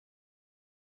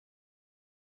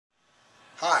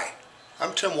Hi,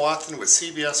 I'm Tim Watson with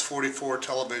CBS-44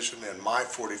 Television and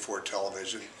My44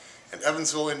 Television in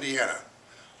Evansville, Indiana.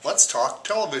 Let's talk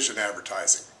television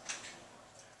advertising.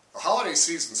 The holiday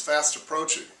season's fast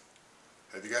approaching.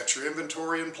 Have you got your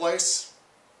inventory in place?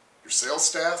 Your sales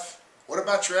staff? What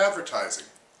about your advertising?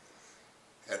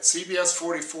 At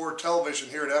CBS-44 Television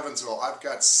here in Evansville, I've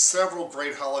got several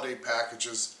great holiday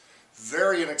packages,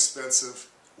 very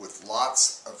inexpensive, with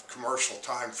lots of commercial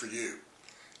time for you.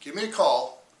 Give me a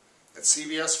call at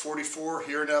CBS-44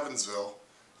 here in Evansville.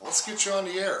 Let's get you on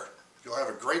the air. You'll have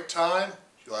a great time,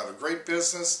 you'll have a great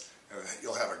business, and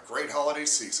you'll have a great holiday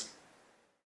season.